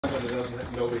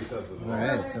Nobody says it. All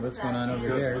right, so what's going on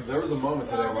over here? There was a moment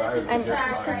today where I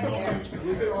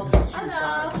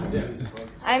Hello.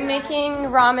 I'm making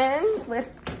ramen with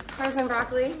frozen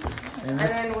broccoli, and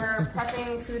then we're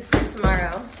prepping food for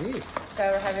tomorrow. Sweet.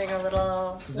 So we're having a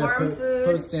little This is warm our food.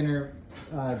 Post-dinner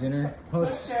dinner.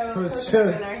 Post-show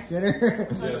dinner.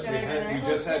 Yes, we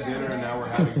just had dinner and now we're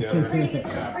having dinner.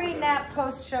 Pre-nap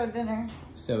post-show dinner.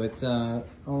 So it's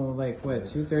like what,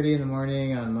 2:30 in the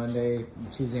morning on Monday,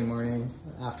 Tuesday morning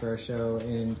after our show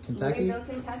in Kentucky. Louisville,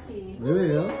 Kentucky.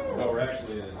 Louisville. Oh, we're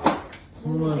actually in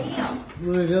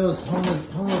Louisville's home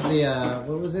of the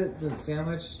what was it? The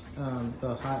sandwich,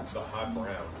 the hot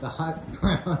brown. The hot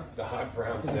brown. The hot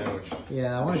brown sandwich.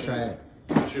 Yeah, I want to try it.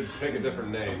 You should pick a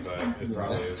different name, but it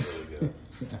probably is really good.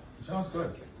 Yeah. Sounds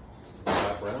good.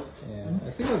 Hot brown? Yeah,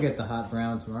 I think we'll get the hot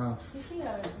brown tomorrow. You see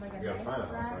like a You gotta find a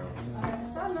hot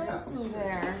brown. so nice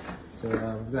there. So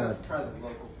we've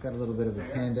got a little bit of a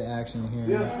panda action here.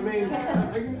 Yeah, I mean,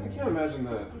 I can't imagine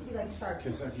that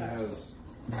Kentucky has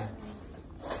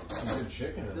good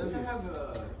chicken. It doesn't have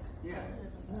a,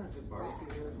 good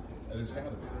barbecue. It is kind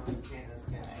of.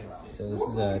 So this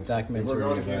is a documentary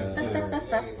of eating.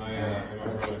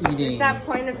 It's that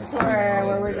point of tour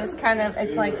where we're just kind of,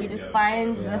 it's like you just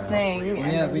find the thing.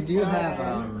 And yeah, we do have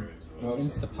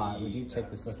Instapot. We do take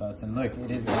this with us, and look,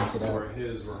 it is dented out,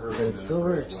 but it still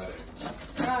works.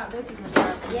 Oh, this is a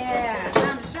sharp. Yeah,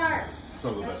 I'm sharp.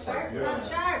 Some of the best part. I'm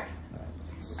sharp.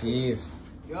 Steve.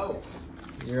 Yo.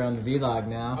 You're on the vlog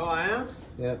now. Oh, I am?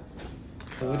 Yep.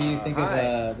 So what do you think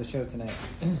of the show tonight?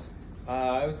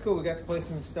 It was cool. We got to play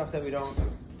some stuff that we don't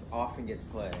often get to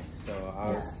play. So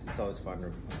it's always fun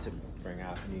to bring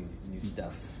out new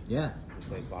stuff. Yeah. We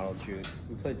played Bottle Truth.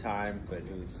 We played Time, but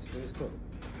it was cool.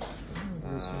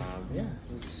 Yeah.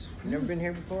 We've never been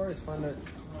here before. It's fun to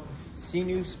see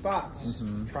new spots,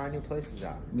 try new places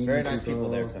out. Meet Very new nice people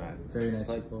there tonight. Very nice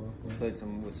people. We played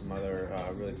with some other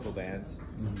really cool bands.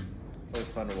 It's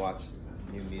always fun to watch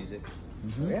new music.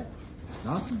 Yeah.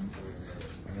 Awesome.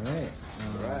 All right.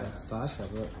 Sasha,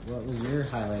 what was your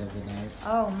highlight of the night?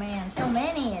 Oh man, so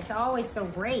many. It's always so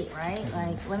great, right?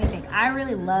 Like, let me think. I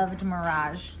really loved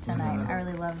Mirage tonight. I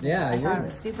really loved it. Yeah, I thought it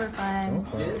was super fun.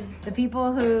 The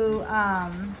people who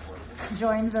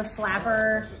joined the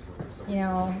slapper, you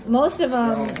know, most of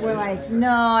them were like,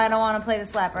 no, I don't want to play the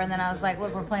slapper. And then I was like,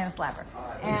 look, we're playing the slapper.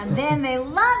 And then they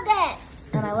loved it.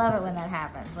 And I love it when that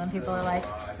happens. When people are like,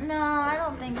 no, I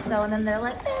don't think so. And then they're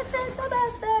like, this is the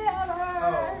best day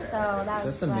ever. So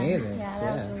that's fun. Amazing. Yeah,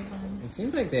 that was really fun. It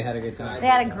seems like they had a good time. They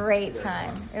had a great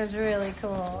time. It was really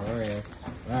cool. Glorious.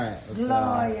 All right.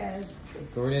 Glorious.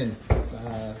 Gordon,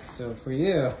 so for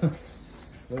you,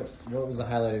 what was the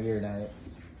highlight of your night?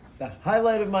 The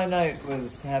highlight of my night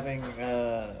was having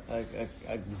a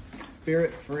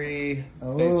spirit-free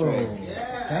bass rate.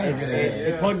 Sounded good.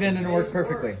 It plugged in and it worked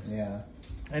perfectly. Yeah.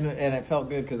 And it felt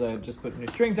good because I just put new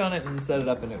strings on it and set it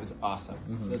up, and it was awesome.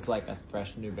 It was like a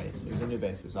fresh new bass. It was a new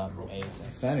bass. It was amazing.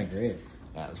 It sounded great.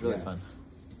 Yeah, it was really fun.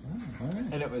 Oh, all right.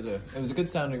 And it was a good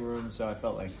sounding room, so I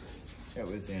felt like it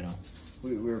was, you know,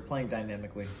 we were playing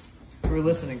dynamically. We were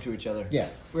listening to each other. Yeah.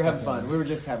 We were having fun. We were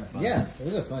just having fun. Yeah, it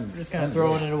was a fun. We were just kind of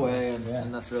throwing it away,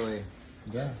 and that's really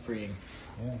freeing.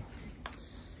 Yeah.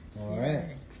 All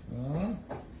right. Well,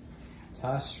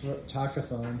 Tasha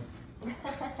phone.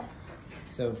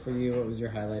 So for you, what was your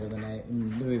highlight of the night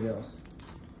in Louisville?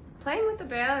 Playing with the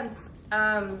bands.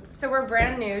 So we're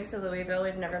brand new to Louisville.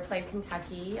 We've never played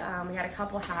Kentucky. We had a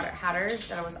couple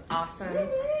hatters, and it was awesome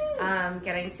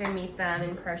getting to meet them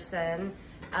in person.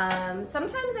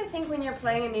 Sometimes I think when you're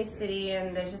playing a new city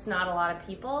and there's just not a lot of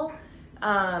people,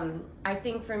 I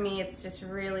think for me it's just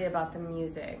really about the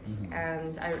music.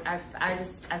 And I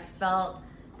felt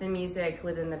the music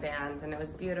within the band, and it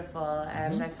was beautiful.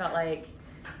 And I felt like,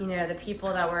 you know, the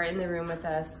people that were in the room with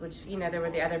us, which, you know, there were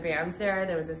the other bands there.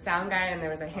 There was a sound guy and there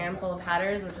was a handful of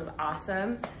hatters, which was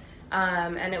awesome.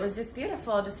 And it was just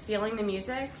beautiful, just feeling the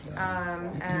music.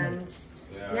 And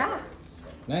yeah.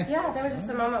 Nice. Yeah, there was just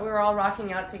a moment we were all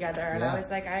rocking out together, and I was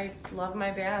like, I love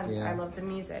my band. I love the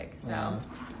music. So,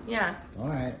 yeah. All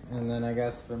right, and then I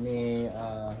guess for me,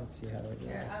 let's see how we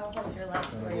do. I'll hold your leg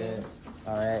for you.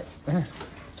 All right.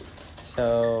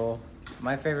 So,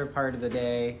 my favorite part of the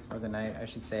day, or the night, I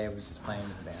should say, was just playing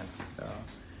with the band. So,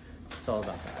 it's all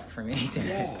about that for me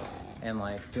today. And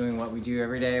like doing what we do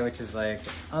every day, which is like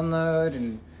unload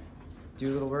and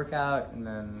do a little workout, and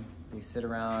then we sit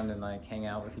around and like hang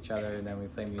out with each other, and then we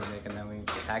play music, and then we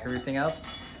pack everything up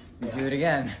and do it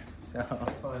again. So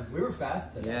Fun. We were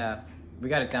fast today. Yeah, we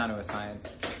got it down to a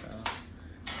science. So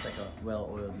it's like a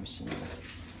well-oiled machine.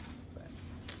 But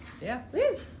yeah.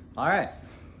 Woo. All right.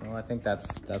 well, I think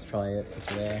that's probably it for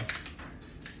today.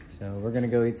 So we're gonna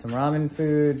go eat some ramen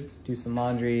food, do some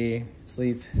laundry,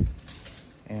 sleep,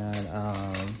 and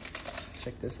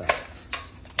check this out.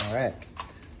 All right,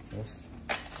 we'll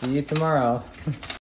see you tomorrow.